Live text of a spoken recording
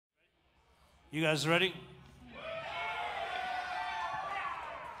You guys ready?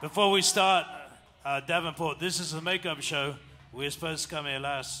 Before we start, Davenport, this is a makeup show. We were supposed to come here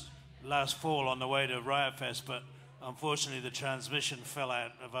last fall on the way to Riot Fest, but unfortunately the transmission fell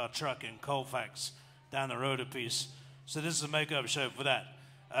out of our truck in Colfax down the road a piece. So this is a makeup show for that.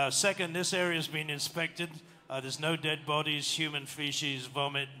 Second, this area's been inspected. There's no dead bodies, human feces,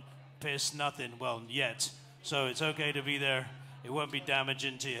 vomit, piss, nothing, well, yet. So it's okay to be there. It won't be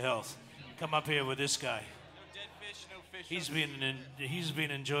damaging to your health. Come up here with this guy. No dead fish, no fish. He's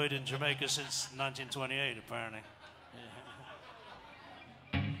been enjoyed in Jamaica since 1928, apparently.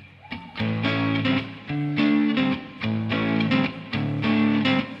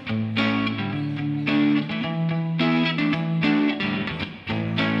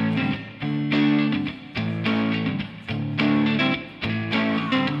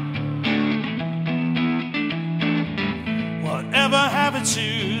 Whatever happened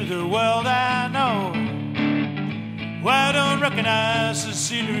to the world I know? Why I don't recognize the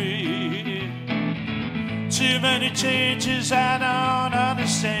scenery? Too many changes I don't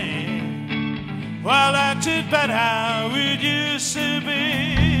understand. Well, I did better how it used to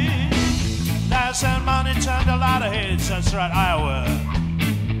be. Last time money turned a lot of heads, that's right, Iowa.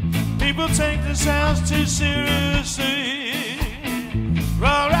 People take themselves too seriously.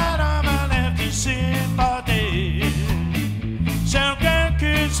 Roll right on my left to sympathy. Some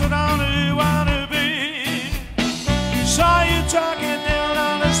kids that only wanna be. Saw you talking, they'll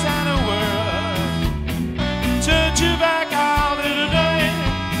understand the world. Turned you back all little day.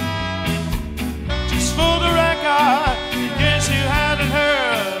 Just for the record, in case you hadn't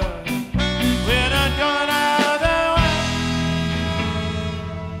heard, we're not going out of the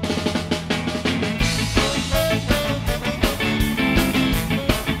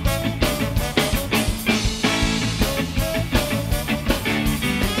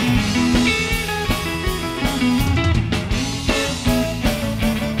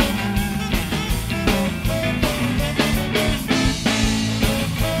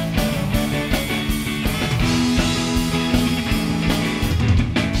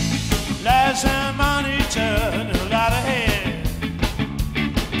and money turn a lot of head.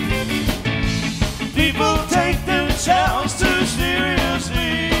 People take themselves too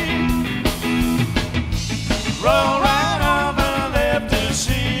seriously. Roll right over left to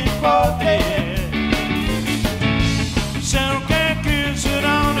see for dead. Some kids that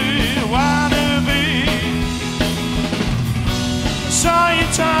only wanna be. Saw you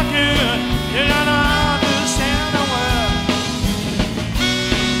talking, you don't understand the world.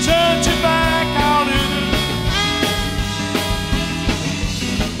 Turn you back.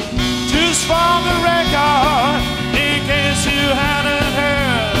 Just for the record, in case you hadn't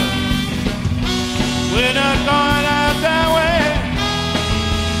heard, we're not going out that way.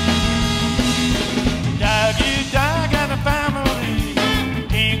 Doggy dog and the family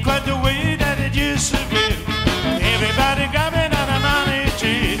ain't quite the way that it used to be. Everybody grabbing on the money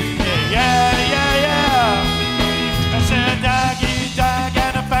tree. Yeah, yeah, yeah. I said doggy dog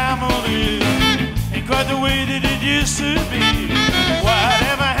and the family ain't quite the way that it used to be.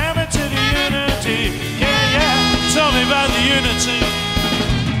 Whatever happened to the unity? Yeah, yeah, tell me about the unity.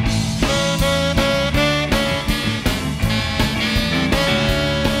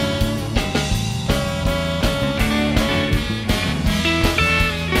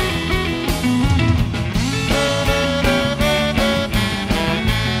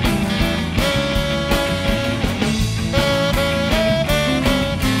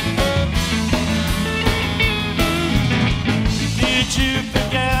 Did you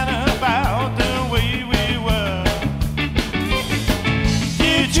forget about the way we were?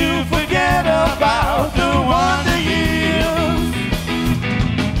 Did you forget about the wonder years?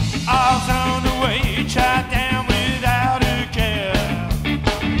 All thrown away, shot down without a care.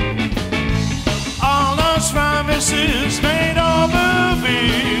 All those promises made over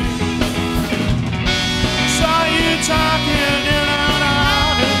me. Saw you talking, you don't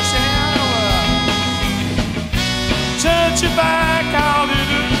understand the world. Turned you back all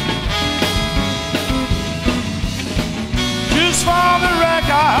little. Just for the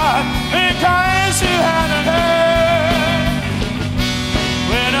record, in case you hadn't heard,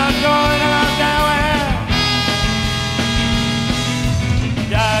 we're not going out that way.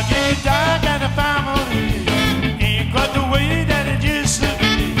 Doggy dog and the family ain't quite the way that it used to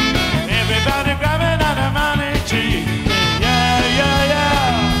be. Everybody grabbing on the money tree. Yeah, yeah,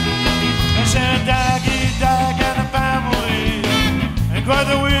 yeah. I said doggy dog and the family ain't quite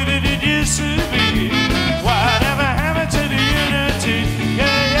the way that it used to be. Whatever happened to the unity?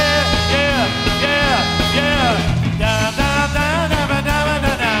 Yeah, yeah, yeah, yeah.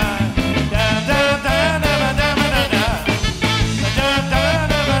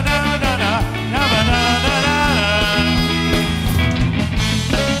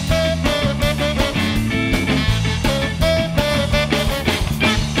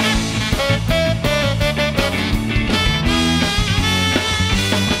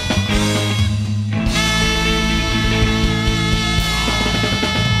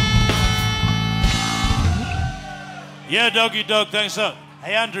 doggy dog, thanks a lot.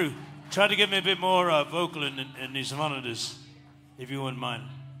 Hey, Andrew, try to give me a bit more vocal in these monitors, if you wouldn't mind.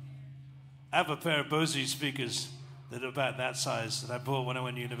 I have a pair of Bose speakers that are about that size that I bought when I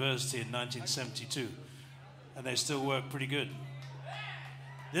went to university in 1972, and they still work pretty good.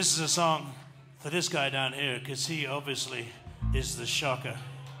 This is a song for this guy down here, because he obviously is the shocker.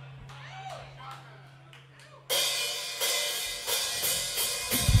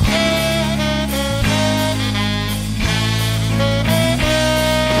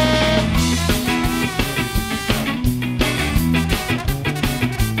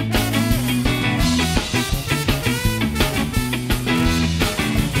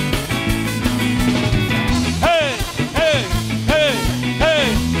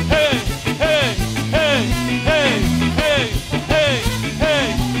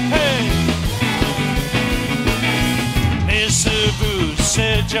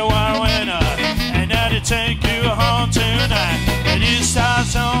 You are a winner, and now to take you home tonight. And you start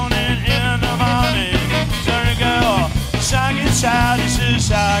zoning in the morning. Sorry, girl, shocking child, this is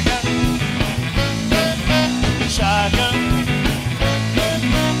shocking. Shocking.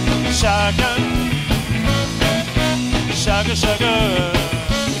 Shocking. Shocking, shocking.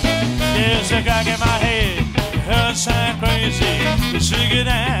 There's a crack in my head, it hurts and crazy. The sugar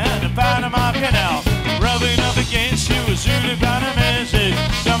and the bottom of your canal. Rubbing up against you is really kind of messy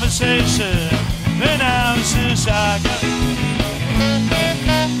conversation. Then now this is shotgun.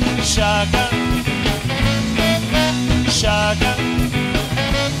 Shotgun. Shotgun.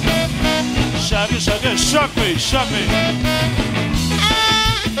 Shotgun, shotgun. Shock me, shock me.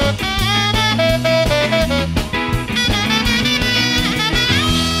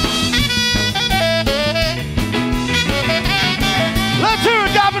 Let's hear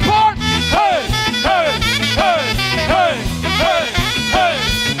it, Davenport! Hey! Hey, hey, hey, hey, hey,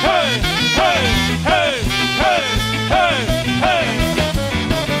 hey, hey, hey, hey, hey, hey.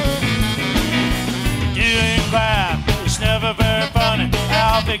 You ain't crap, it's never very funny.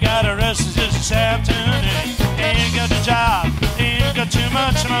 How they got arrested just this afternoon. Ain't got the job, ain't got too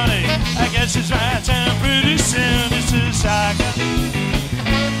much money. I guess it's right time pretty soon. This is shotgun.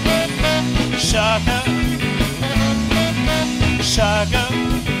 Shotgun. Shotgun.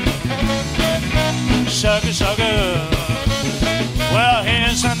 Sugar, sugar. Well,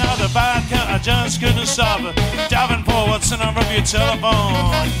 here's another vodka, I just couldn't stop it. Davenport, what's the number of your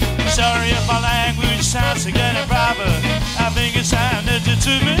telephone? Sorry if my language sounds to get improper. I think it's time that you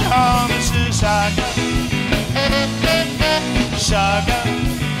took me home. This is sugar. Sugar.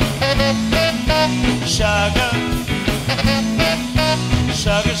 Sugar.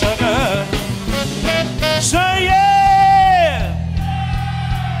 Sugar, sugar. Say yeah!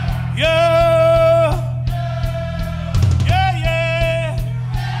 Yeah!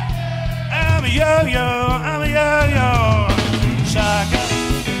 I'm a yo-yo, I'm a yo-yo. Shaka,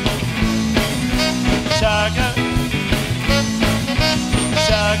 shaka,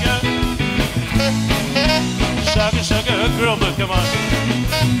 shaka, shaka, shaka. Girl, look, come on.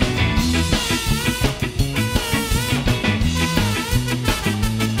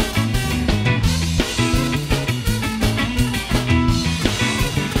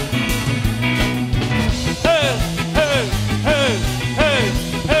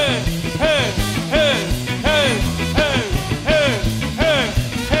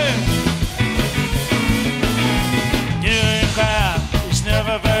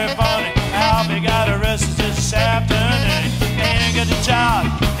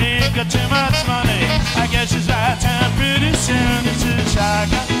 Ain't got too much money. I guess it's right time pretty soon. This is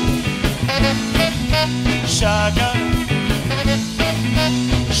shotgun. Shotgun.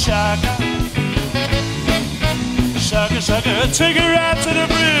 Shotgun. Shotgun, shotgun. Take her out to the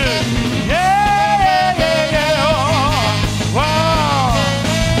bridge. Yeah, yeah, yeah, yeah. Oh, wow.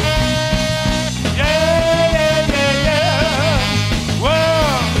 Yeah, yeah, yeah, yeah. Whoa.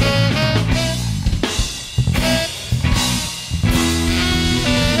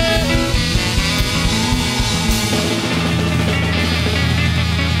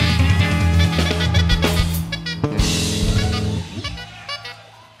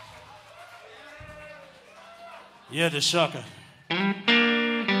 Yeah, the sucker.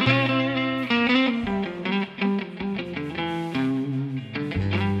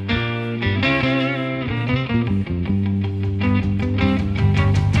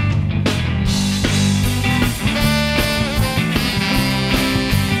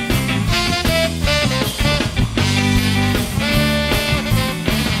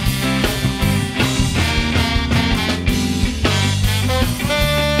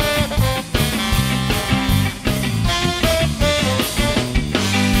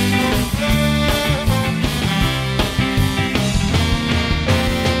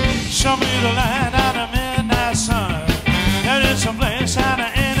 the land of the midnight sun. There is some place out the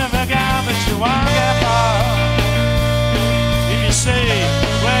end of a guy, but you won't get far if you stay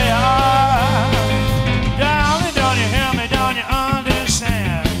where you are. Darling, don't you hear me? Don't you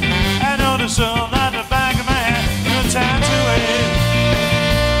understand? I know the soul at the back of my hand. No time to wait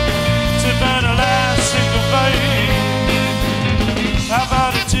to burn the last single blade. I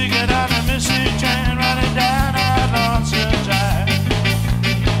bought a ticket on the Mississippi train running down that lonesome drive.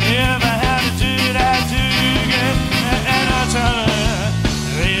 If I had to do that to get and I'm turning,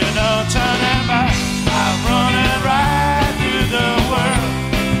 there ain't no turning back. I'm running right through the world.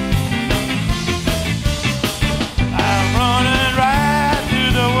 I'm running right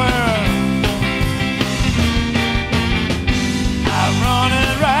through the world. I'm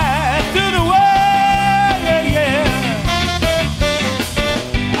running right through the world, yeah, yeah.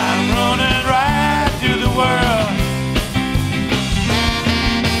 I'm running right through the world.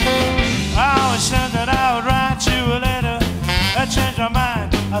 I always said that I would write you a letter. I changed my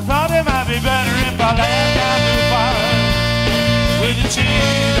mind. I thought it might be better if I laid down too far with a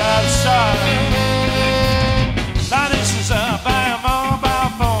tear of sorrow. Now this is up by a mobile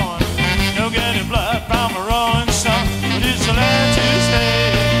phone. No getting blood from a rolling stone. But it's a letter to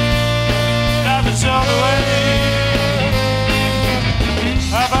stay. Love is all the way.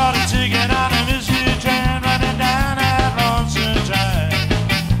 I bought a ticket on a Mississippi train running down that lonesome drive.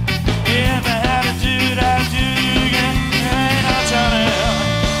 If I had to do that to you again, there ain't no turning,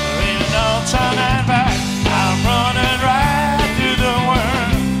 there ain't no turning back. I'm running right through the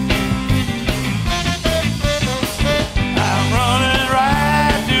world. I'm running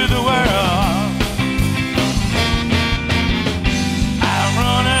right through the world. I'm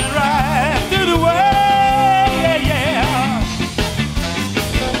running right through the world, yeah, yeah.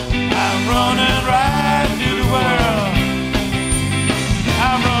 I'm running right through the world.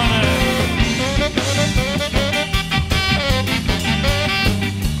 I'm running.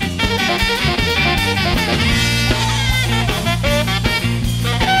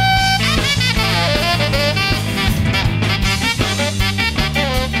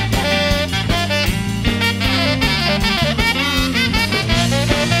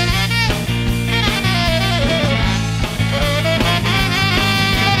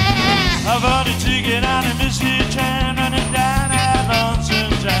 I bought a ticket on a Mississippi train running down that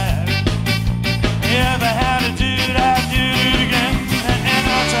lonesome drive. If I had to do that, do it again. There ain't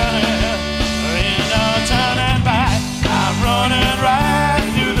no turning, there ain't no turning back. I'm running right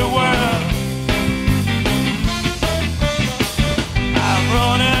through the world. I'm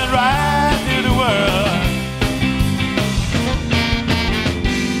running right through the world.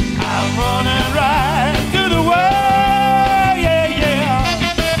 I'm running right through the world, yeah, yeah.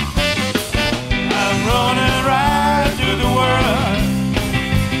 I'm running right through the world.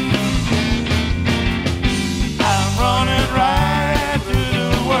 I'm running right through the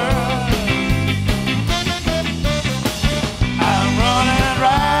world. I'm running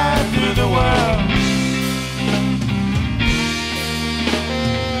right through the world.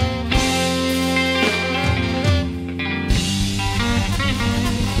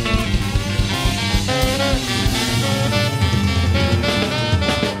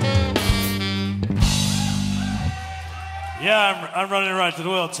 Yeah, I'm running right to the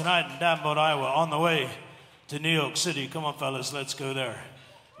world tonight in Davenport, Iowa, on the way to New York City. Come on, fellas, let's go there.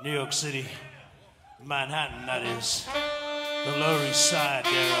 New York City, Manhattan, that is, the Lower East Side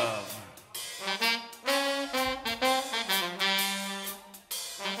thereof.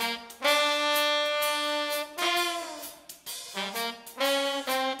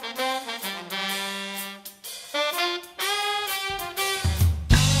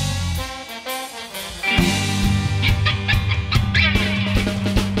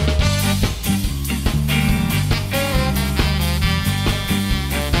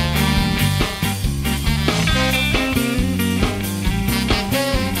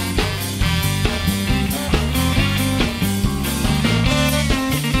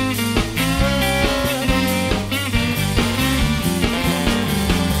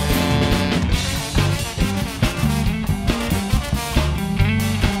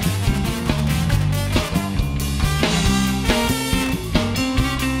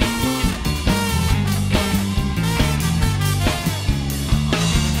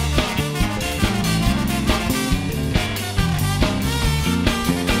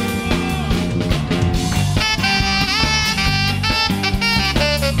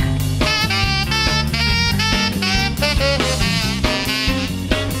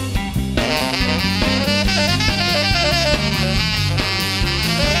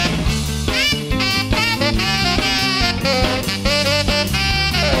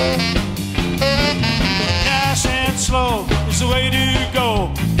 slow is the way to go.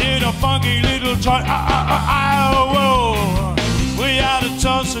 In a funky little joint, whoa. We out of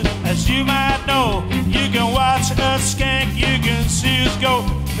Tulsa, as you might know. You can watch us skank, you can see us go.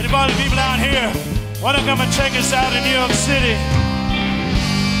 Anybody, people down here, wanna come and check us out in New York City?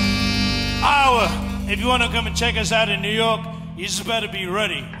 Iowa, if you wanna come and check us out in New York, you just better be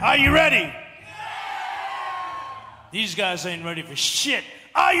ready. Are you ready? These guys ain't ready for shit.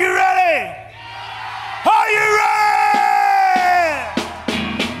 Are you ready? Are you ready?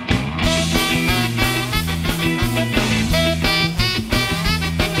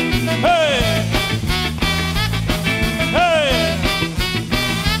 Hey! Hey!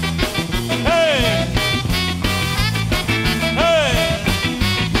 Hey! Hey!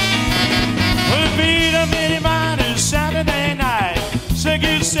 We'll beat 'em any Saturday night. Sick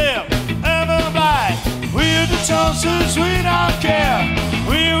yourself, ever blind. We're the Tulsas, we don't care.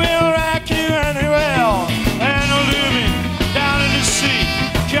 We will rock you anywhere. And we'll leave me down in the sea.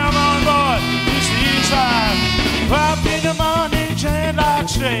 Come on, boy, this is time. Up in the morning, train like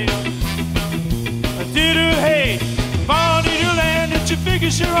straight. Did you hate? Born in your land that you figure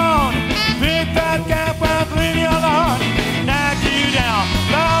you're on. Big fat cap won't leave you alone. Knock you down,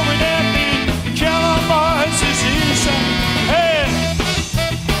 down with that beat. Come on, boys, this is time. Hey!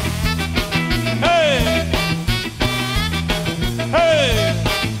 Hey! Hey!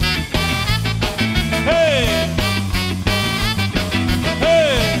 Hey!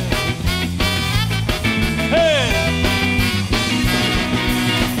 Hey! Hey!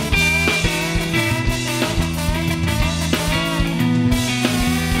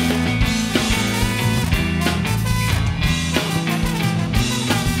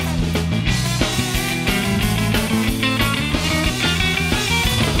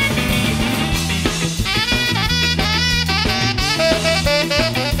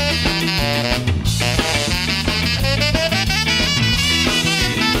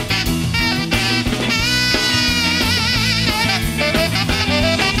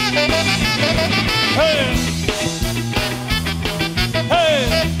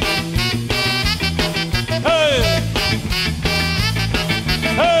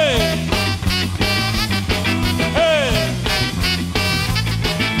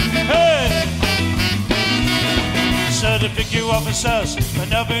 Officers, but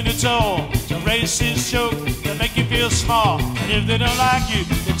nothing at all. It's a racist joke to make you feel small. And if they don't like you,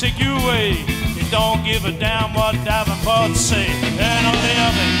 they take you away. They don't give a damn what Davenport say. And on the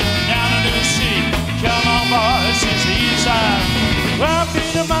other, down under the sea. Come on, boys, it's the east side. Up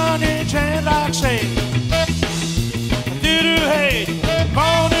in the morning, train like say. Did you hate?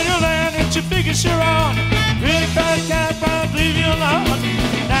 Born in your land that you figure you're on. Big fat cat won't leave you alone.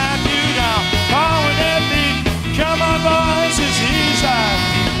 Knock you down, fall with that beat. Come on, boys, it's east side.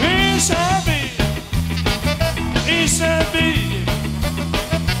 East side beat. East side beat.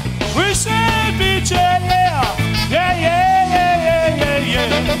 We said beat, yeah, yeah. Yeah, yeah, yeah, yeah, yeah,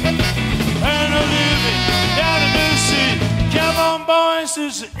 yeah. And I live it down in the sea. Come on, boys,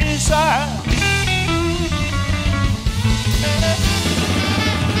 it's the east side.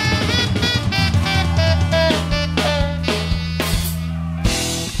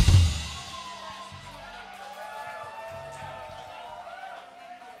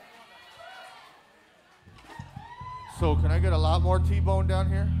 So can I get a lot more T-bone down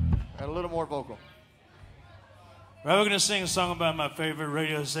here? And a little more vocal. Right, we're going to sing a song about my favorite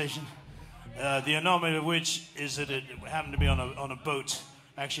radio station. The anomaly of which is that it happened to be on a boat,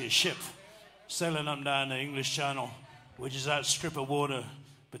 actually a ship, sailing up down the English Channel, which is that strip of water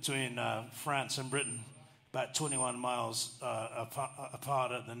between France and Britain, about 21 miles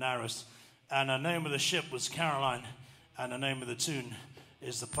apart at the narrowest. And the name of the ship was Caroline, and the name of the tune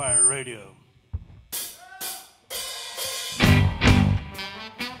is the Pirate Radio.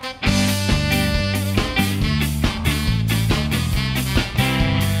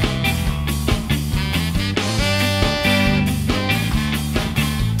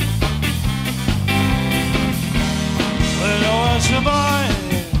 A boy,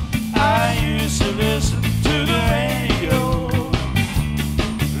 I used to listen to the radio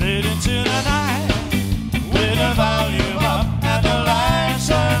late into the night with the volume up and the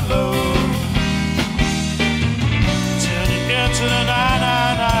lights on low till you get to the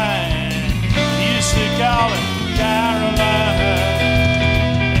 999. Used to call it Caroline.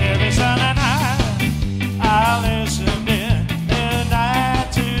 Every Sunday night I listened in midnight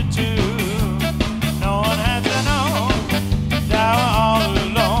to 2. No one had to know. Now all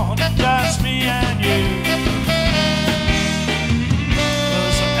alone, just me and you.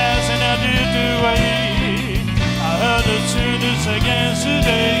 So as I did the way, I heard the tune against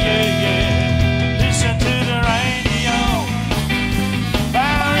today, yeah, yeah. Listen to the radio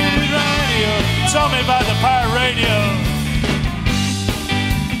Pirate Radio.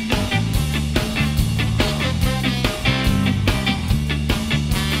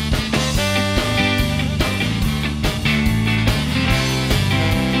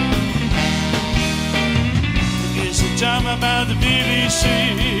 Time about the BBC,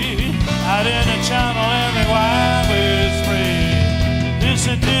 out in the channel everywhere was free.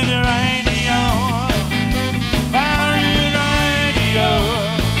 Listen to the radio, pirate radio.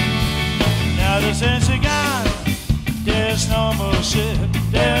 Now the sense of God, there's no more ship,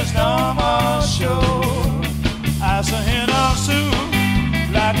 there's no more show. I saw him off soon,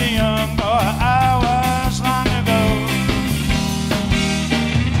 like a young boy I was long ago.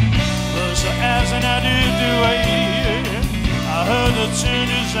 But so as I did the way I heard the tune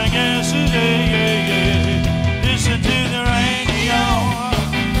you sang yesterday, yeah, yeah. Listen to the radio,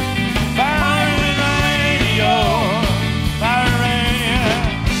 pirate radio, pirate radio.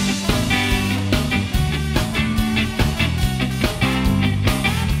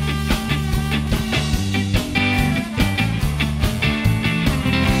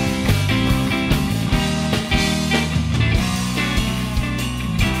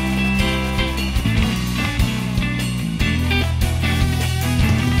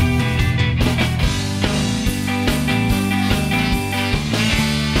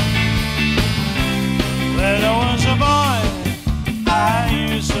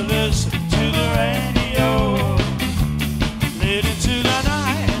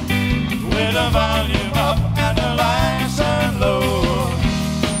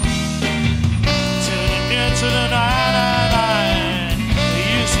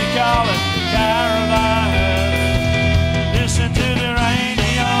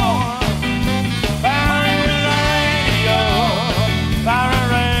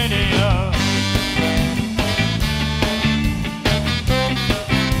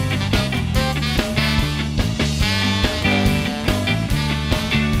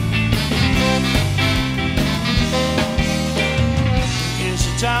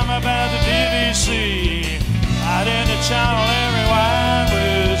 Channel everywhere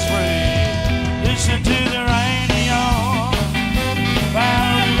was free. Listen to the radio,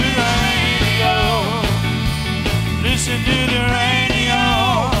 pirate radio. Listen to the radio,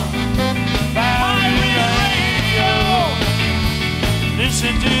 pirate radio.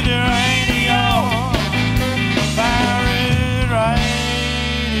 Listen to the radio, pirate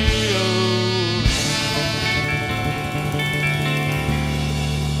radio.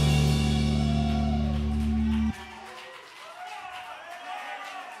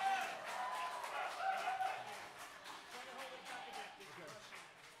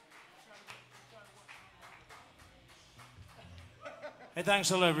 Hey, thanks,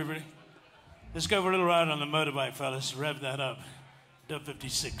 hello, everybody. Let's go for a little ride on the motorbike, fellas. Rev that up. Dub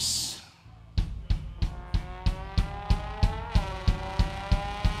 56.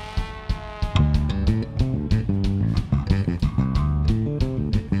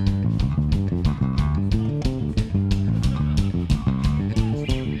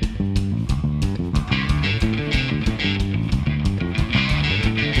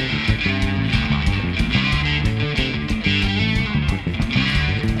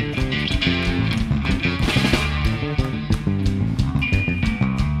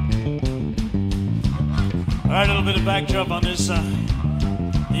 All right, a little bit of backdrop on this. The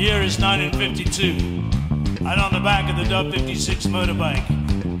year is 1952. I'm on the back of the Dub 56 motorbike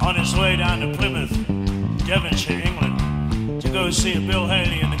on his way down to Plymouth, Devonshire, England, to go see a Bill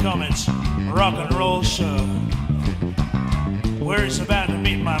Haley in the Comets rock and roll show. Where he's about to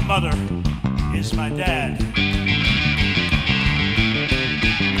meet my mother is my dad.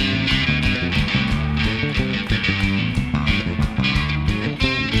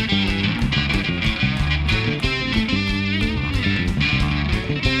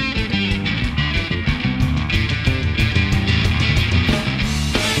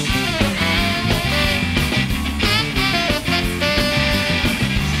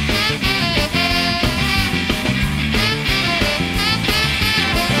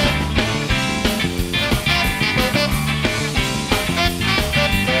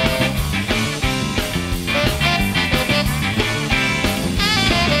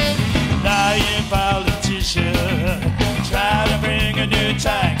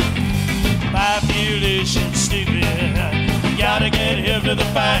 Gotta get hip to the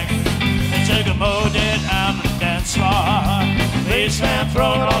fact and take a mode out the dance floor. Baseline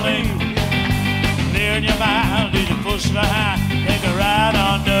thrown on you, clearing your mind, lead you push the high, take a ride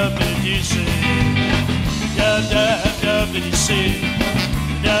on WDC. WDC,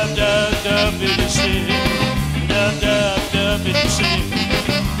 WDC, WDC,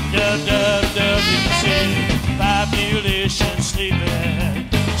 WDC.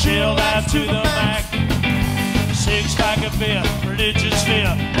 fear, religious fear,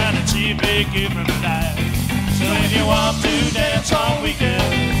 and a TV given life. So if you want to dance on weekend,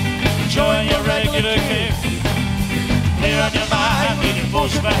 join your regular kick. Clear on your mind, leave your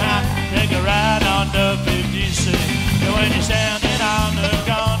push behind, take a ride on the 56. And when you're standing on the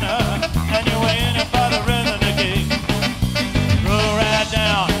corner, and you're waiting for the rhythm to kick, roll right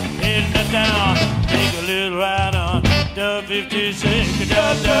down, hitting it down, take a little ride on the 56.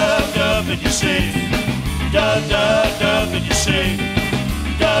 Dub, dub, dub, and you say, dub, dub, dub, and you say,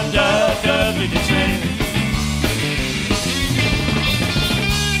 dub, dub, dub, and you say.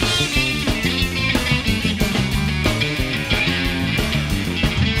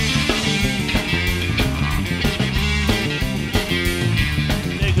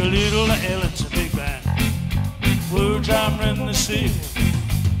 It's a big band, blue drummer in the sea,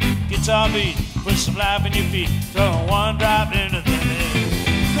 guitar beat, put some life in your feet, throw one drop into the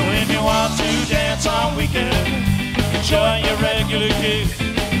head. So if you want to dance on weekend, enjoy your regular gig,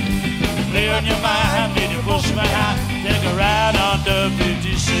 clear on your mind, get your push behind, take a ride on the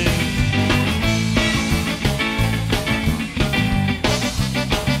 56.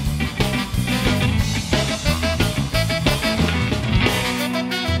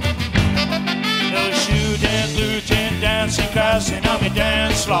 Dancing, crashing on me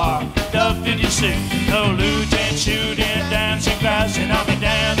dance floor, dub 56. No lieutenant shooting, dancing, crashing on me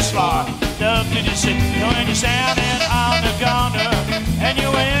dance floor, dub 56. When you're standing on the corner and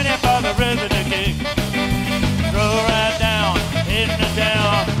you're waiting for the rhythm to kick, roll right down, hitting it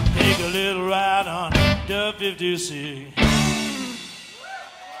down, take a little ride on dub 56.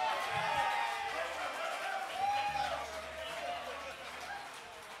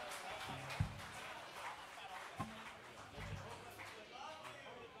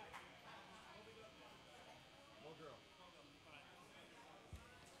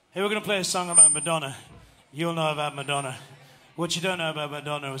 Hey, we're going to play a song about Madonna. You'll know about Madonna. What you don't know about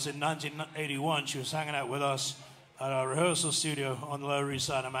Madonna was in 1981, she was hanging out with us at our rehearsal studio on the Lower East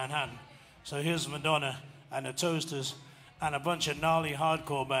Side of Manhattan. So here's Madonna and the Toasters and a bunch of gnarly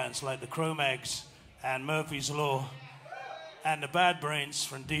hardcore bands like the Cro-Mags and Murphy's Law and the Bad Brains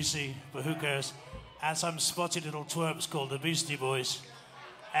from DC, but who cares, and some spotty little twerps called the Beastie Boys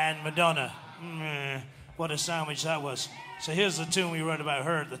and Madonna. What a sandwich that was. So here's the tune we wrote about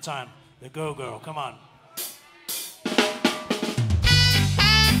her at the time, the Go Girl. Come on.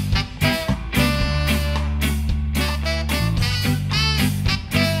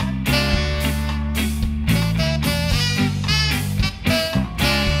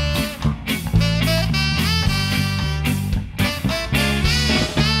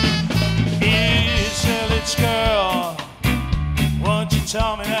 Hey, Silage girl, won't you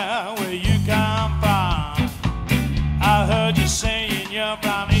tell me now where you come from? I heard you saying you're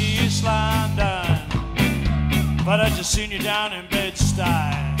from East London, but I just seen you down in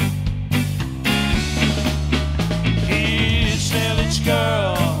Bed-Stuy. East Village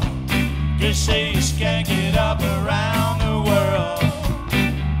girl, you say you can't get up around the world.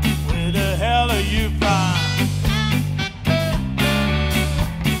 Where the hell are you from?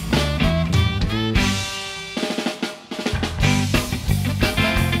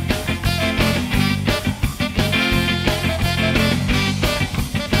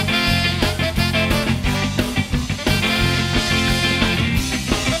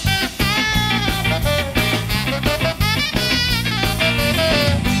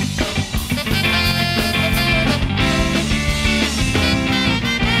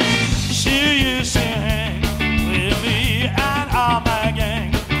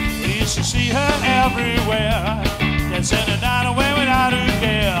 See her everywhere, dancing the night away without a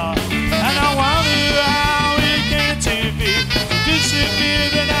care. And I wonder how it came to be, disappear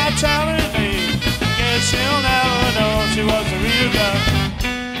without telling me. Guess she'll never know she was a real girl.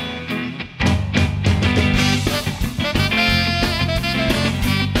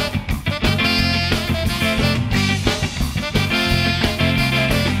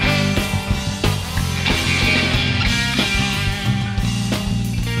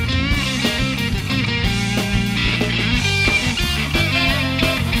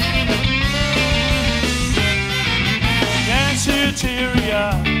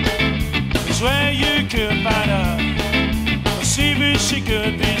 Is where you could find her. See if she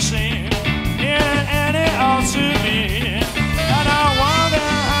could be seen in any altered meaning. And I wonder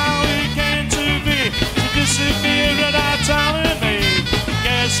how it came to be, to disappear without telling me.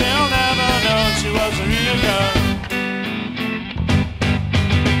 Guess he'll never know she was a real girl.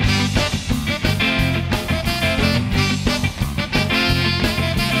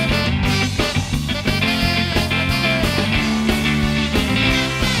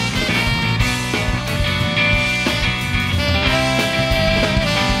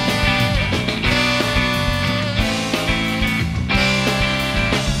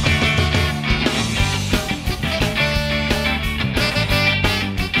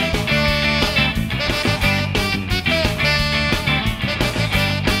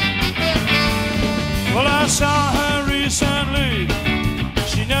 saw her recently.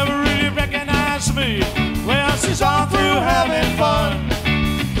 She never really recognized me. Well, she's on through having fun.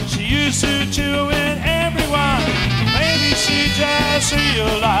 She used to chill with everyone. Maybe she just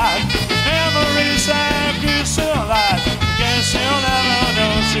realized memories that crystallize. Guess he'll never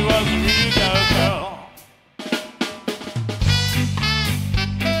know she was a real go-girl.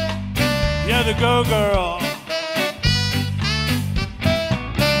 Yeah, the go-girl.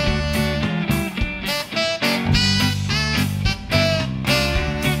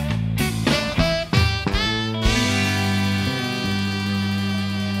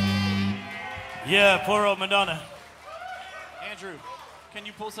 Yeah, poor old Madonna. Andrew, can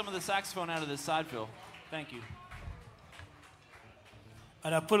you pull some of the saxophone out of this side fill? Thank you.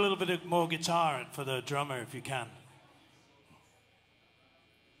 And I'll put a little bit of more guitar for the drummer if you can.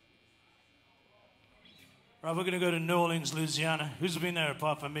 Right, we're going to go to New Orleans, Louisiana. Who's been there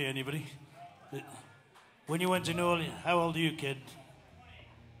apart from me? Anybody? When you went to New Orleans, how old are you, kid?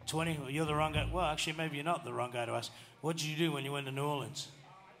 20? Well, you're the wrong guy. Well, actually, maybe you're not the wrong guy to ask. What did you do when you went to New Orleans?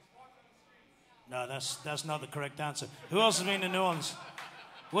 No, that's not the correct answer. Who else has been to New Orleans?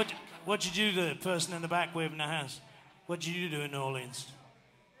 What did you do, the person in the back waving their hands? What did you do in New Orleans?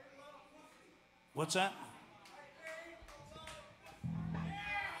 What's that?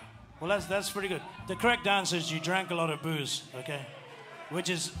 Well, that's pretty good. The correct answer is you drank a lot of booze, okay? Which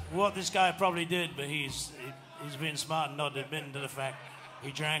is what this guy probably did, but he's being smart and not admitting to the fact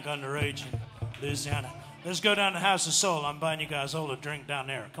he drank underage in Louisiana. Let's go down to House of Soul. I'm buying you guys all a drink down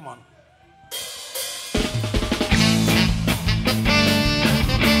there. Come on.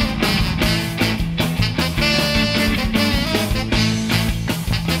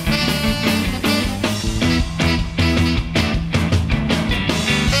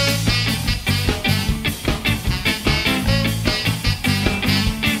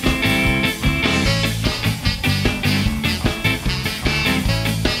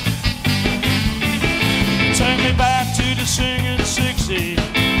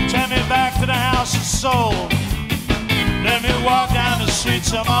 Soul. Let me walk down the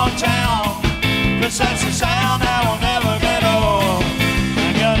streets of my town, 'cause that's the sound I will never get old.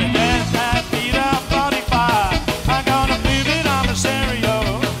 I gotta get that beat up 45. I'm gonna leave it on the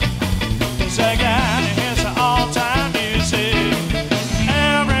stereo, 'cause I gotta hear some all-time music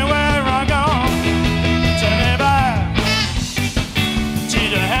everywhere I go. Take me back to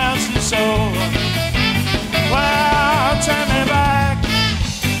the house of soul. Well, take me back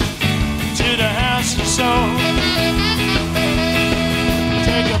to the house of soul.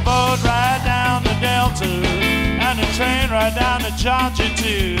 Take a boat right down the Delta and a train right down to Georgia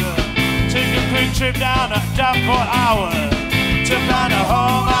too. Take a quick trip down to Davenport, Iowa to find a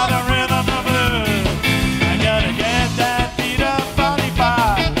home of the rhythm and blues. I gotta get that beat up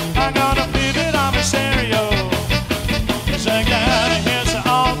 45. I'm gonna leave it on the stereo, 'cause I gotta hear some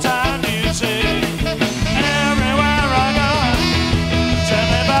all-time music everywhere I go. Take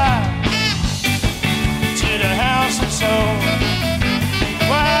me back to the house of soul.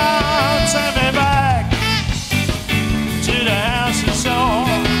 Well, take me back to the house of soul.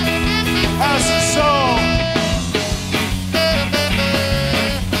 House of soul.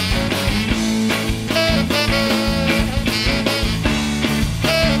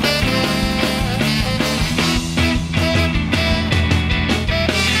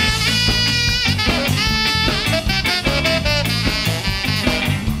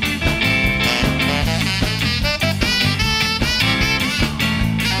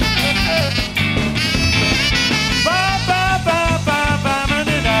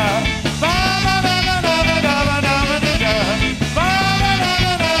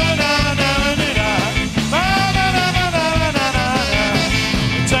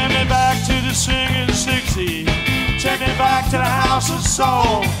 To the house of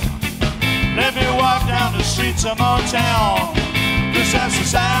soul. Let me walk down the streets of Motown, 'cause that's the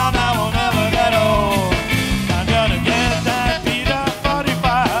sound I will never get old. I'm gonna get that beat up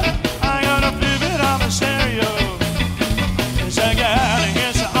 45. I'm gonna flip it on the stereo, 'cause I gotta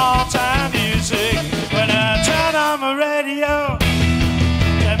hear some all-time music when I turn on my radio.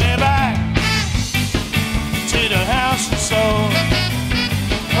 Get me back to the house of soul.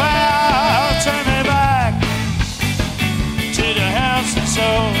 Well, turn me back to the house of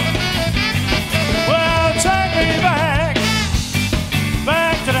soul. Well, take me back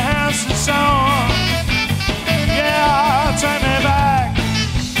to the house of soul. Yeah, take me back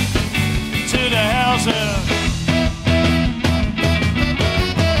to the house of.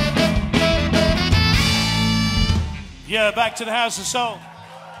 Yeah, back to the house of soul.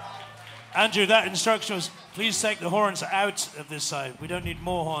 Andrew, that instruction was, please take the horns out of this side. We don't need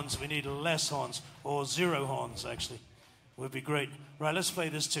more horns, we need less horns, or 0 horns, actually. Would be great. Right, let's play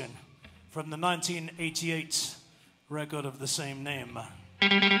this tune from the 1988 record of the same name.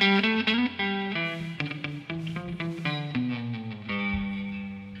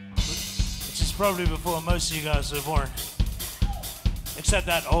 Which is probably before most of you guys were born. Except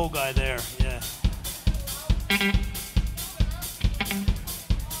that old guy there, yeah.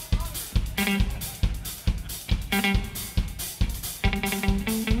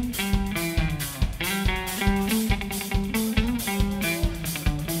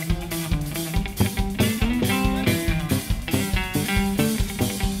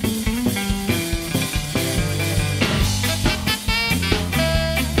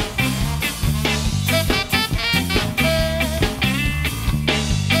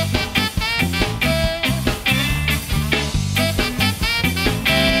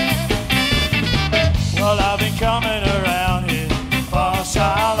 Coming around here for so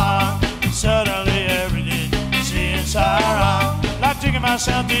long, suddenly everything seems so wrong. Like digging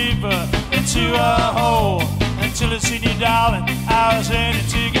myself deeper into a hole until it's seen you, darling. I was in it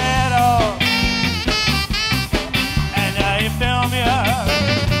to get old, and now you fill me up.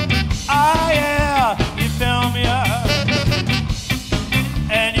 Oh yeah, you fill me up,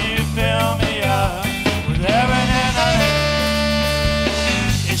 and you fill me up with everything I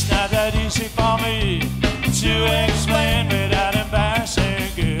need. It's not that easy for me to explain without embarrassing,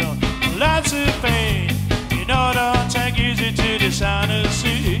 girl. Lots of pain, you know, don't take easy to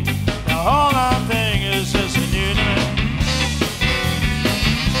dishonesty. The whole damn thing is just a new to me.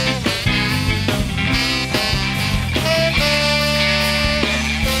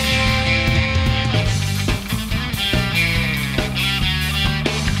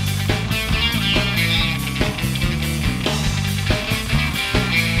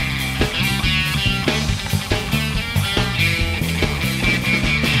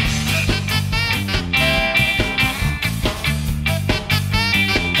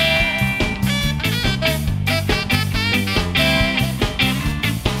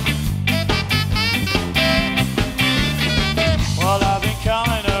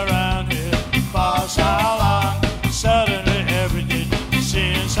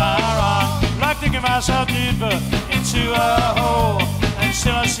 Myself deeper into a hole, and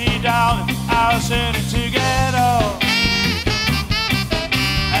still I see, darling, I was in it to get old.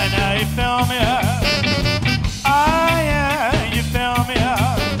 And now you fill me up. Oh yeah, you fill me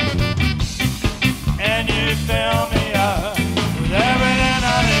up, and you fill me up with everything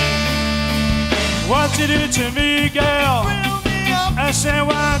I need. What you do to me, girl? I said,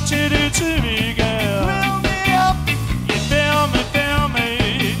 what you do to me, girl? You fill me, fill me.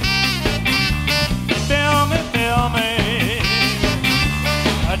 Fill me.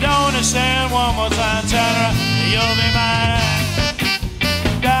 I don't understand one more time, tell her you'll be mine.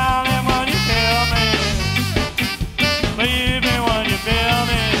 Darling, when you feel me, believe me when you feel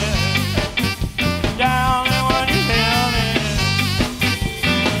me. Darling, when you feel me.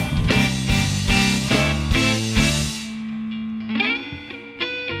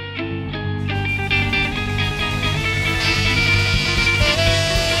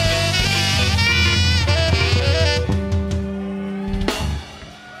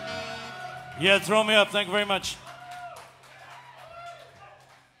 Yeah, throw me up. Thank you very much.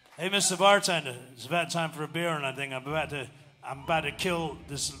 Hey, Mr. Bartender, it's about time for a beer, and I think I'm about to kill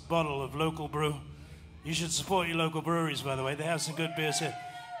this bottle of local brew. You should support your local breweries, by the way. They have some good beers here.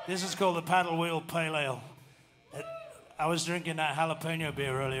 This is called the Paddle Wheel Pale Ale. I was drinking that jalapeno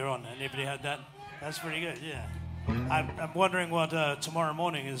beer earlier on. Anybody had that? That's pretty good, yeah. I'm wondering what tomorrow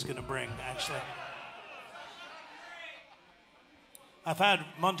morning is going to bring, actually. I've had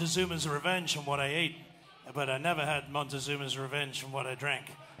Montezuma's revenge from what I ate, but I never had Montezuma's revenge from what I drank.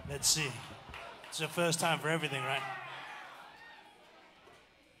 Let's see. It's the first time for everything, right?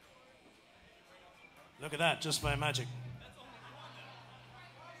 Look at that, just by magic.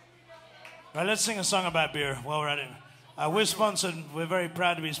 Right, let's sing a song about beer while we're at it. We're very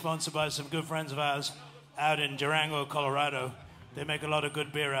proud to be sponsored by some good friends of ours out in Durango, Colorado. They make a lot of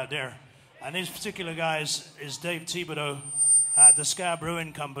good beer out there. And these particular guys is Dave Thibodeau at the Scar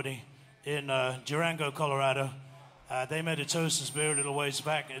Brewing Company in Durango, Colorado. They made a Toasters beer a little ways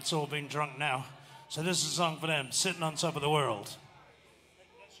back. It's all been drunk now. So this is a song for them, Sitting on Top of the World.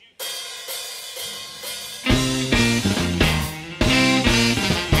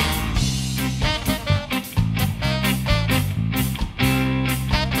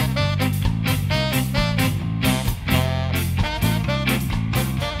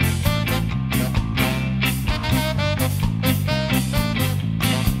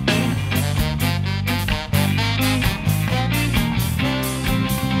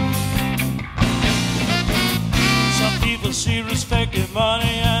 making money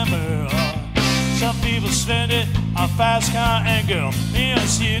and more. Some people spend it on fast car and girl. Me, I'm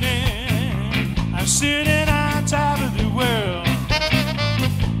sitting on top of the world.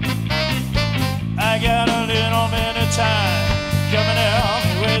 I got a little bit of time coming out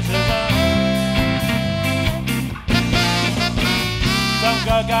with the sun. Some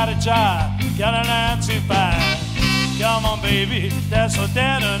guy got a job, got a 9 to 5. Come on, baby, that's what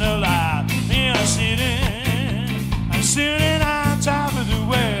dead and alive. Me, I'm sitting on top of the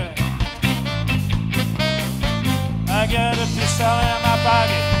world. I got a pistol in my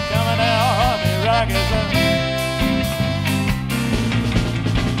pocket, coming out on me rockets.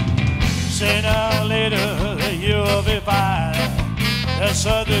 Say now later that you'll be fine. That's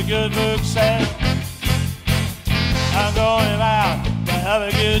what the good book said. I'm going out to have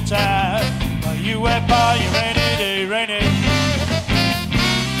a good time. While you wait by your rainy day, rainy.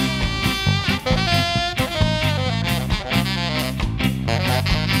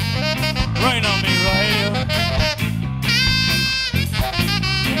 Rain on me, Rogelio.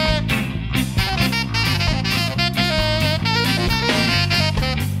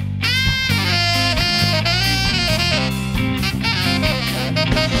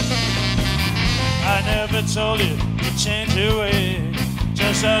 I never told you to change your way.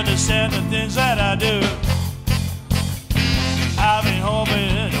 Just understand the things that I do. I've been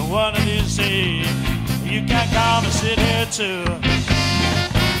hoping that one of these days you can come and sit here too.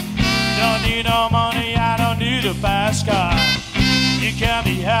 Don't need no money, I don't need a fast car. You can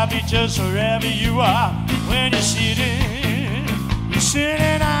be happy just wherever you are. When you're sitting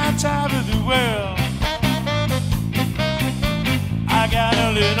on top of the world. I got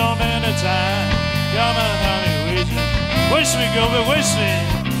a little bit of time. Come on, honey, waste me. Waste me, go, but waste me.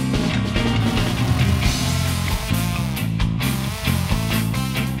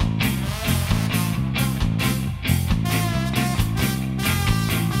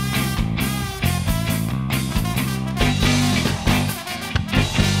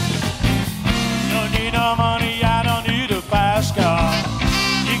 Don't need no money, I don't need a fast car.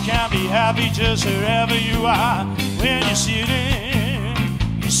 You can be happy just wherever you are. When you're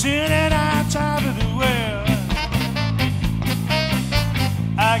sitting on top of the world.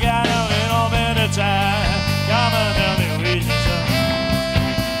 I got a little bit of time. Come and help me with yourself.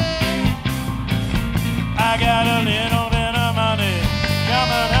 I got a little bit of money. Come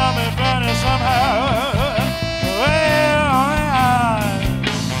and help me burn it somehow.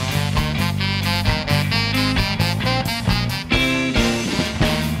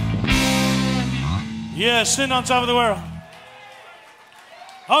 Yeah, sitting on top of the world.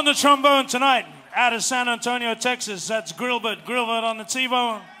 On the trombone tonight, out of San Antonio, Texas, that's Grillbert on the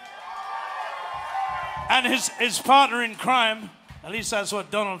T-bone. And his partner in crime, at least that's what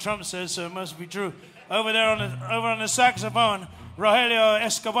Donald Trump says, so it must be true. Over there on the saxophone, Rogelio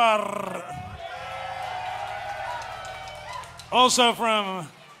Escobar. Also from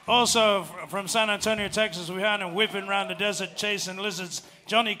San Antonio, Texas, we had him whipping around the desert chasing lizards.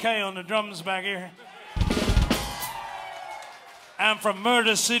 Johnny K on the drums back here. And from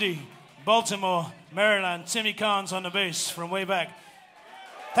Murder City, Baltimore, Maryland, Timmy Carnes on the bass from way back.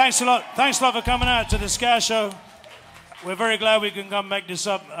 Thanks a lot for coming out to the Ska Show. We're very glad we can come make this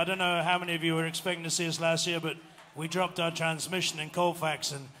up. I don't know how many of you were expecting to see us last year, but we dropped our transmission in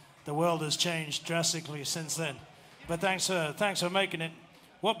Colfax, and the world has changed drastically since then. But thanks for making it.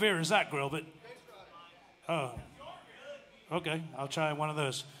 What beer is that, Grillbit? Oh, okay, I'll try one of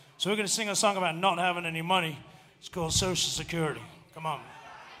those. So we're going to sing a song about not having any money. It's called Social Security. Come on.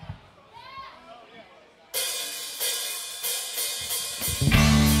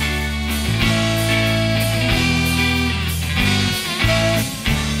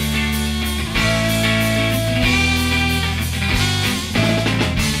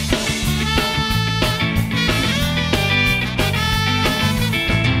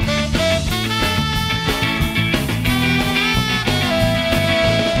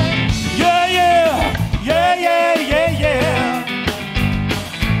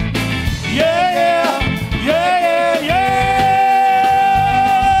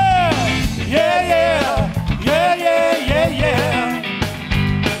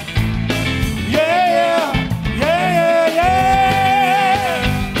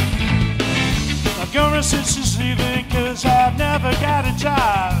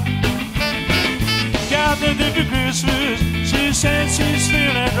 She said she's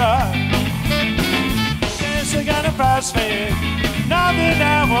feeling right. Yes, I got a price tag, nothing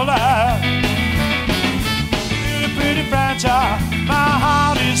that will lie. Pretty fragile, my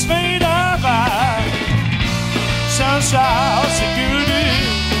heart is made of ice. Social Security,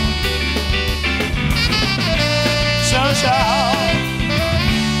 social.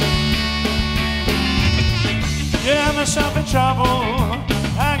 myself in trouble,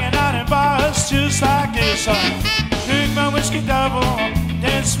 hanging out in bars just like this. Drink my whiskey double,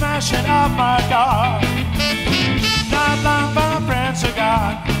 then smashing up my car. Not long my friends are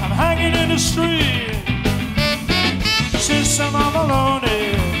gone, I'm hanging in the street. System of a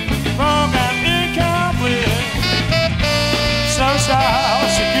lonely, program incomplete. Social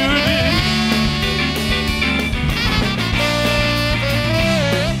security.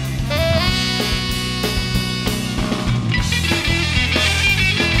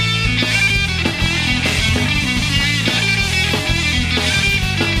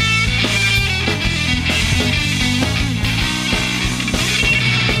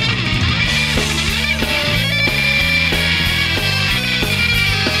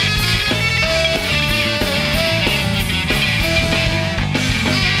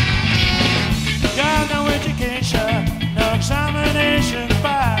 Examination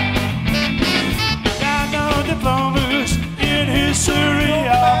by got no diplomas in history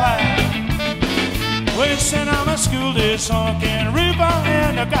of life. Wasting all my school days honking reaper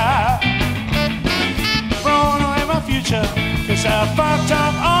and a guy. Throwing away my future cause I fucked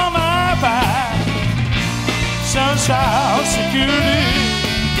up all my pie. Social security.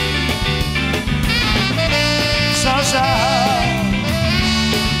 Social.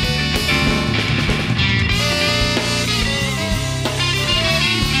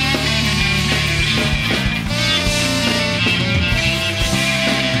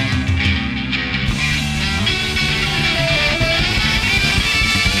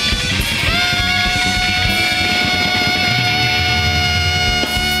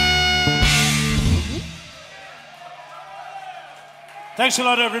 Thanks a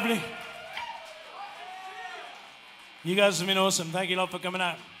lot, everybody. You guys have been awesome. Thank you a lot for coming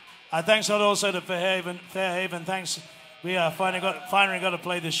out. Thanks a lot also to Fairhaven. Thanks. We finally got to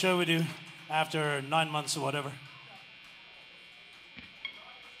play this show with you after 9 months or whatever.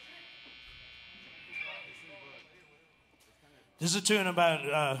 This is a tune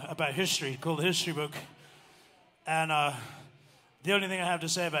about history called The History Book. And the only thing I have to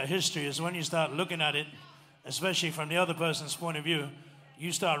say about history is when you start looking at it, especially from the other person's point of view,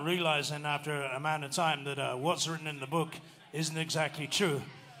 you start realizing after an amount of time that what's written in the book isn't exactly true.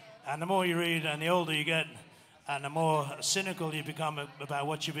 And the more you read and the older you get, and the more cynical you become about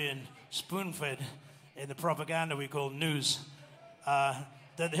what you're being spoon-fed in the propaganda we call news,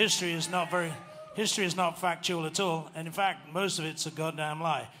 that history is not factual at all. And in fact, most of it's a goddamn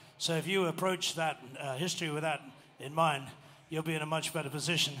lie. So if you approach that history with that in mind, you'll be in a much better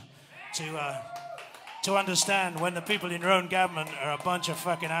position to understand when the people in your own government are a bunch of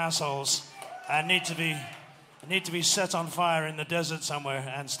fucking assholes and need to be set on fire in the desert somewhere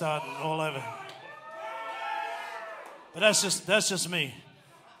and start all over. But that's just me.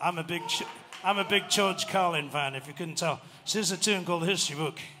 I'm a big George Carlin fan, if you couldn't tell. So this is a tune called The History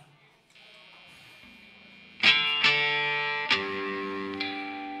Book.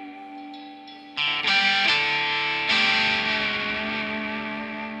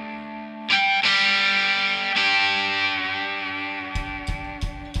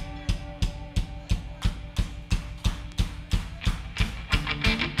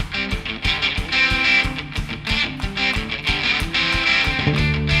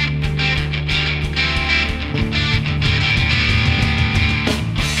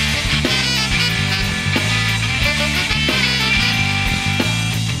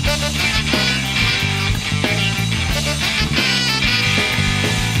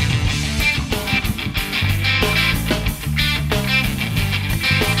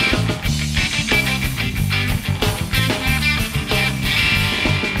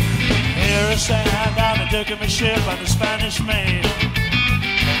 Took my ship on the Spanish Main.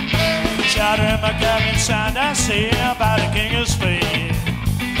 Charter in my cabin signed I see about the King of Spain.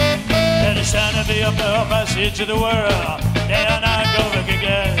 Then it's time to be a passage to the world. Day and night go back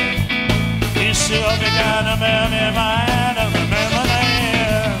again. History of the kind of man in mind and remember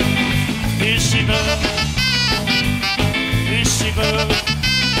that. History book, history book,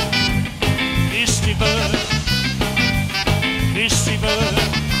 history book, history book.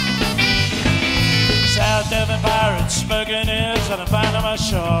 South Devon pirates smoking is on the Panama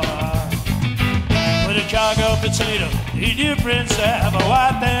shore. With a cargo potato, eat your prince to have a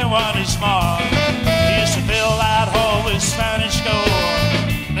white thing one is more. He used to build that hole with Spanish gold,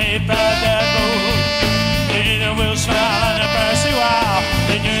 made by that boat. They didn't will smile and the Percy wow.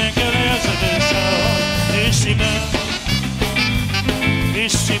 They drink Elizabeth soul. History book,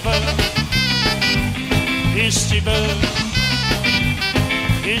 history book, history book,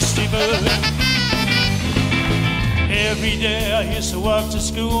 history book. Every day I used to walk to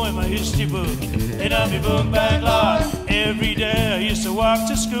school with my history book and I'll be book back, Lord. Every day I used to walk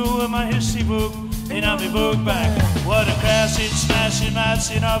to school with my history book and I'll be book back. What a crashing, smashing,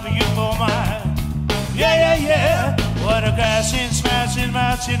 matching of a youthful mind. Yeah, yeah, yeah. What a crashing, smashing,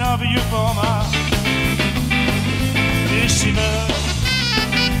 matching of a youthful mind. History book,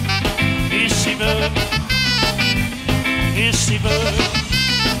 history book, history book,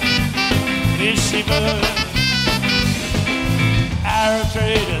 history book. Arab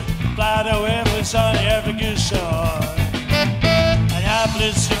trader, fly the weapons on the African shore. And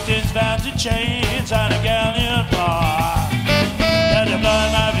helpless victims bound to chains on a galleon bar. Let the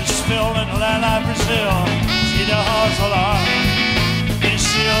blood might be spilled in the land like Brazil. See the hearts will are. This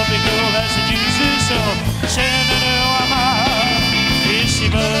she'll be cool as the juices so send a new amount. Issy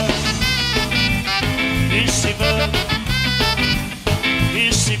bug, issy bug,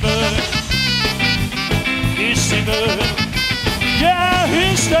 issy bug, issy bug. Yeah,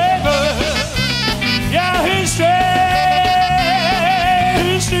 he's stable. Yeah, he's stable.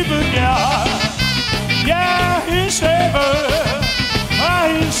 Yeah, yeah, he's stable. Oh,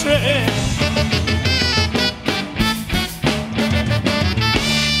 he's stable.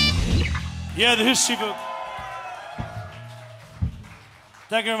 Yeah, the history book.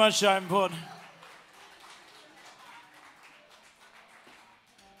 Thank you very much, Davenport.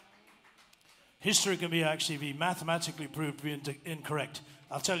 History can actually be mathematically proved to be incorrect.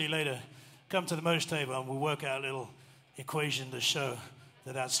 I'll tell you later. Come to the motor table and we'll work out a little equation to show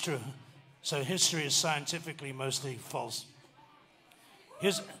that that's true. So history is scientifically mostly false.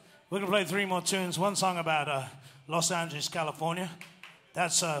 We're going to play 3 more tunes. One song about Los Angeles, California.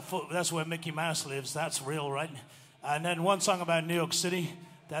 That's where Mickey Mouse lives. That's real, right? And then one song about New York City.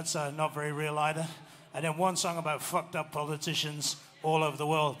 That's not very real either. And then one song about fucked up politicians all over the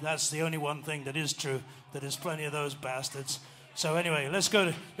world. That's the only one thing that is true. That there's plenty of those bastards. So anyway, let's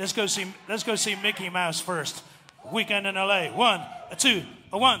go see Mickey Mouse first. Weekend in LA. 1, 2,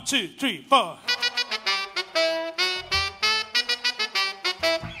 1, 2, 3, 4.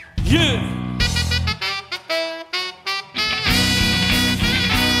 Yeah.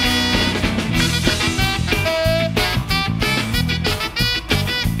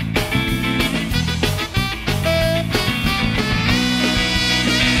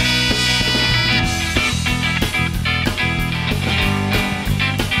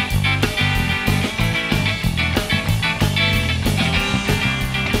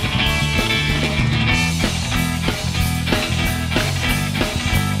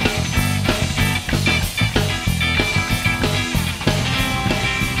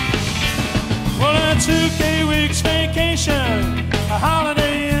 A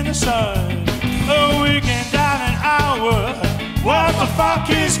holiday in the sun, a weekend down an hour. What the fuck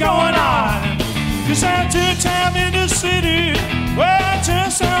is going on? Cause I'm too town in the city where I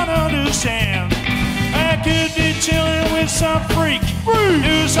just don't understand. I could be chilling with some freak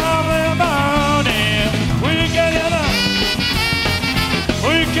who's all about it. We get it up,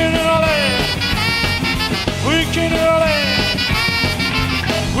 we get it all in, we get it all in,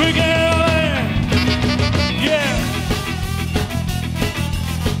 we get it all in, yeah.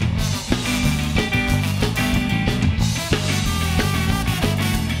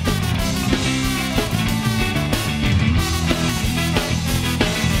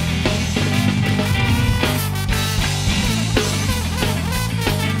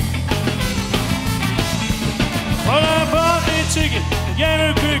 Ticket, get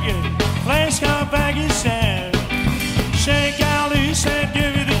a cricket, place got baggy sand. Shake out loose and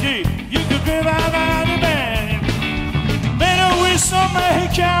give you the key. You could drive out by the band. Better with some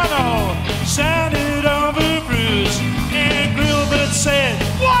Mexicano, sounded over Bruce. And Gilbert said,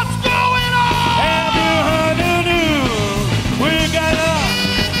 what's going on? Have you heard the news? We got up,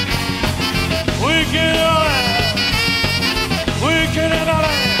 we get all that, we get it all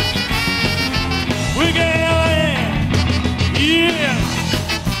that, we get it all that. Yeah.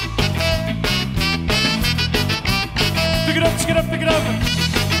 Pick it up, pick it up, pick it up.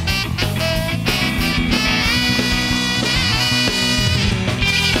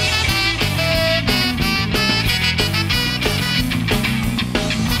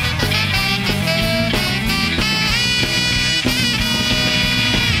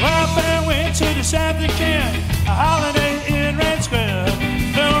 Well, I went to the South Camp, a holiday in Red Square.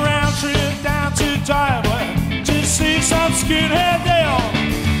 The round trip down to Darwin. See some skinhead down,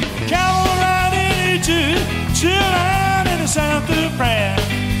 camel riding Egypt, chill out in the south of France.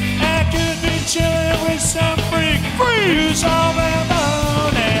 I could be chilling with some freak who's all that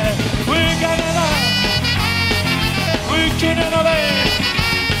money. We got it up, we get it all there,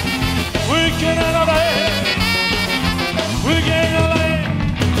 we get it all there,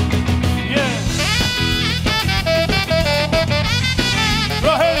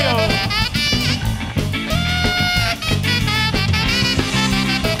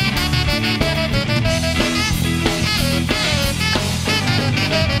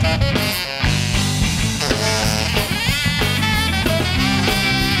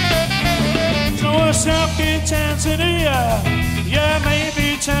 Tanzania, yeah,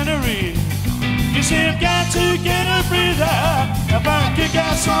 maybe Tenerife. You see, I've got to get a breather if I could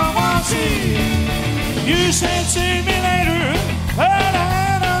get someone see. You said see me later, but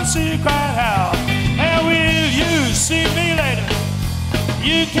I don't see quite how. And will you see me later?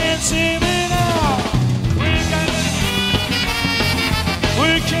 You can't see me now. We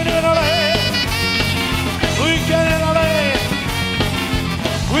can in LA. We can in LA.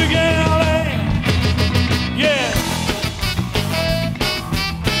 We can in LA. Yeah.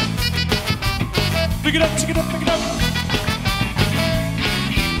 Pick it up, pick it up, pick it up.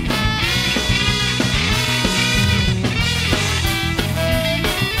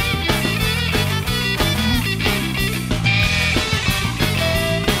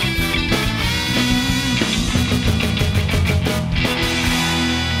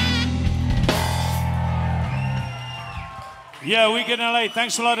 Yeah, we get in LA.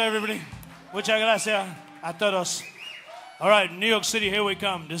 Thanks a lot, everybody. Muchas gracias a todos. All right, New York City, here we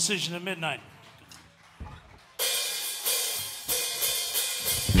come. Decision at midnight.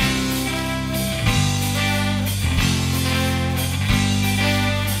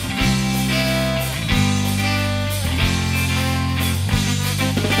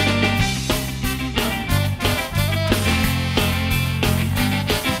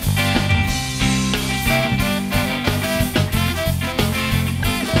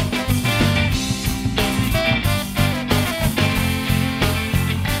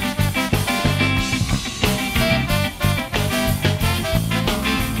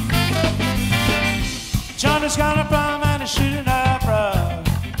 Johnny's got a bomb and he's shooting up rough.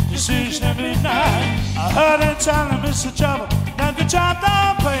 Decision at midnight. I heard him telling Mr. Trouble that the job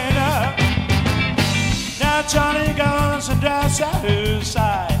don't pay enough. Now Johnny goes and drives out his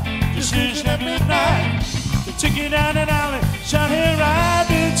side. Decision at midnight. They took you down an alley, shot him right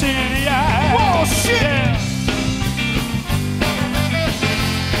into the eye. Whoa, shit! Yeah.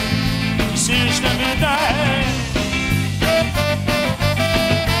 Decision at midnight.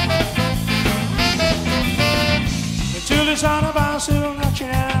 Till it's on a bicycle, knocking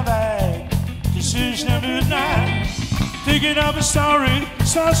out a bag. Decision at midnight. Thinking of a story,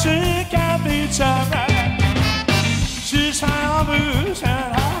 so she can't be turned right. She's high on booze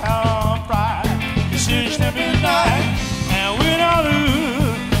and high on pride. Decision at midnight, and we don't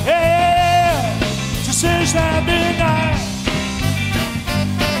lose. Yeah, decision at midnight.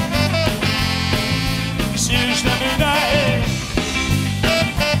 Decision at midnight.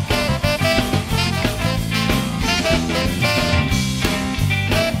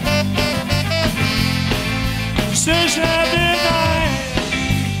 Decision at midnight.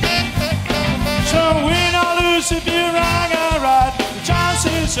 So win or lose if you're wrong or right. The chance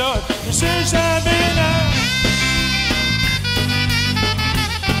is yours. Decision at midnight.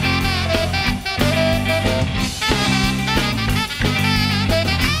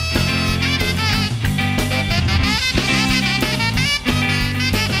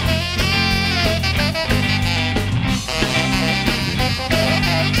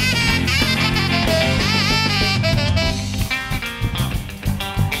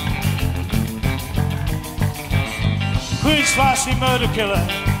 Queen's Farsi murder killer.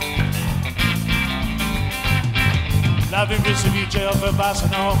 Loving visit you jail for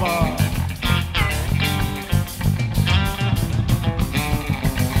passing over.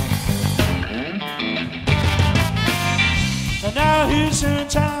 And now he's in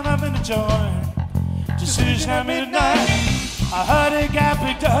time up in the joint. Decision at midnight. I heard it got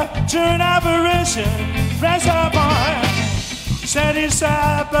picked up during operation. Press up on. Said he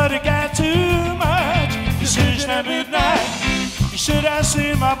saw, but it got too much. Decision at midnight. You should have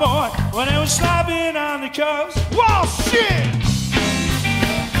seen my boy when he was slobbing on the coast. Whoa, shit!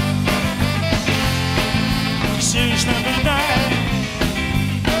 Decision at midnight.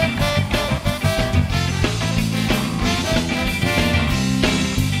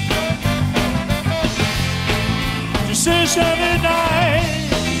 Decision at midnight.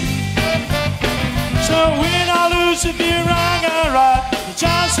 So win or lose if you're wrong or right. The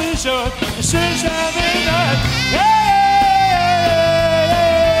chance is yours. Decision at midnight. Yeah,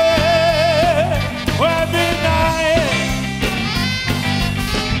 well, midnight.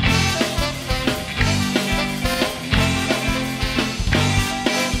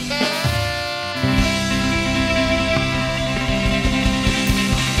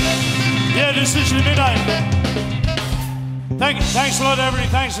 Yeah, decision at midnight. Thanks a lot, everybody.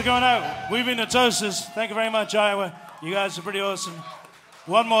 Thanks for going out. We've been the Toasters. Thank you very much, Iowa. You guys are pretty awesome.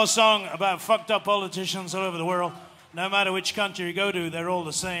 One more song about fucked up politicians all over the world. No matter which country you go to, they're all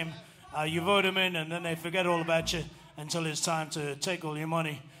the same. You vote them in and then they forget all about you until it's time to take all your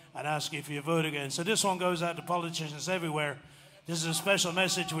money and ask you for your vote again. So this one goes out to politicians everywhere. This is a special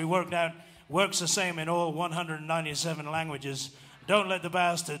message we worked out. Works the same in all 197 languages. Don't let the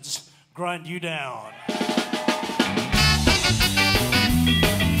bastards grind you down.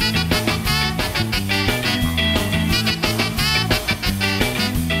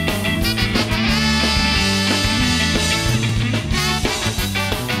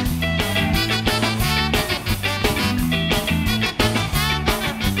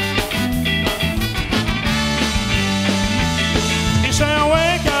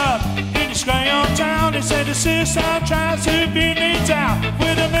 They say the system tries to beat me down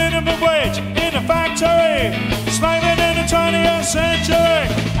with a minimum wage in a factory, slaving in the 20th century,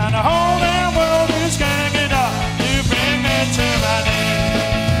 and the whole damn world is ganging up to bring me to my knees.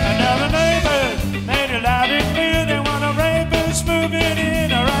 And now the neighbors made it loud and clear, they want a rapist moving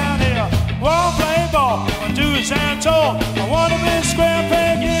in around here. Won't play ball, won't do as I'm told, I want to be square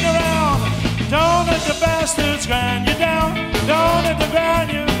pegging around. Don't let the bastards grind you down, don't let them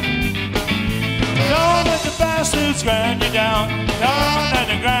grind you. Don't let the bastards grind you down. Don't let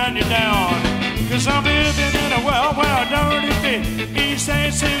them grind you down. Cause I'm living in a world where I don't really fit. Each day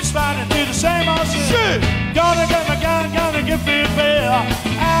seems sliding through the same old shit. Gonna get my gun, gonna get fit fair.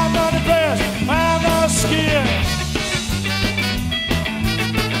 I'm not impressed, I'm not scared.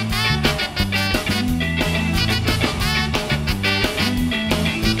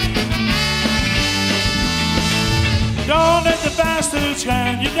 Don't let the bastards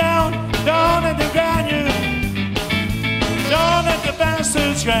grind you down. Don't let them grind you. Don't let the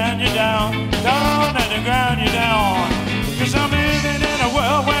bastards grind you down. Don't let them grind you down. Cause I'm living in a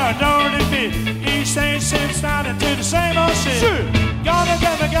world where I don't really fit. Each day seems starting to the same old shit. Gonna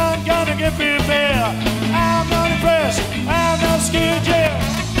get my gun, gonna get prepared. I'm not impressed, I'm not scared yet.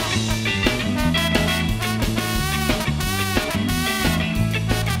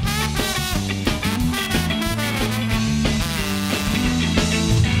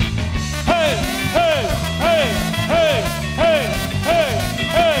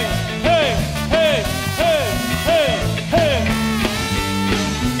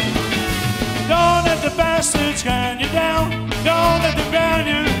 Bastards grind you down, don't let them grind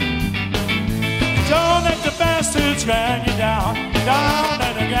you. Don't let the bastards grind you down, don't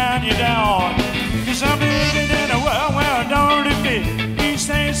let them grind you down. Cause I'm living in a world where I don't really fit. Each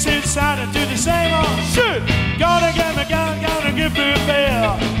day sits silent to the same old shit. Gonna get my gun, gonna get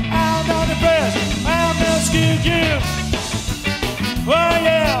prepared. I'm not impressed, I'm not scared yet. Oh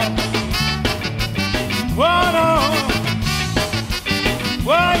yeah, oh no,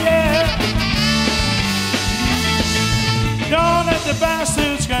 oh yeah. Don't let the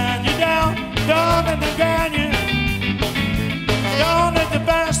bastards grind you down. Don't let them grind you. Don't let the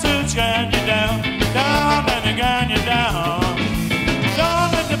bastards grind you down. Don't let them grind you down.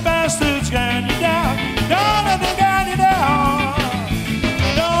 Don't let the bastards grind you down. Don't let them grind you down.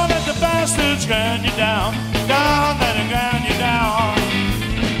 Don't let the bastards grind you down. Don't let them grind you down.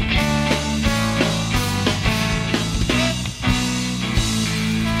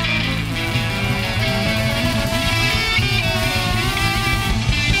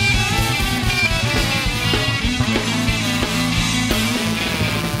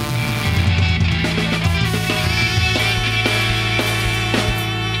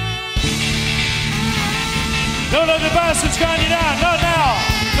 Don't let the bastards grind you down. Not now.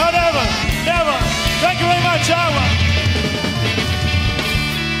 Not ever. Never. Thank you very much, Iowa.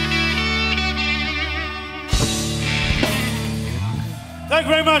 Thank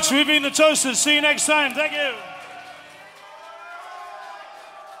you very much. We've been the Toasters. See you next time. Thank you.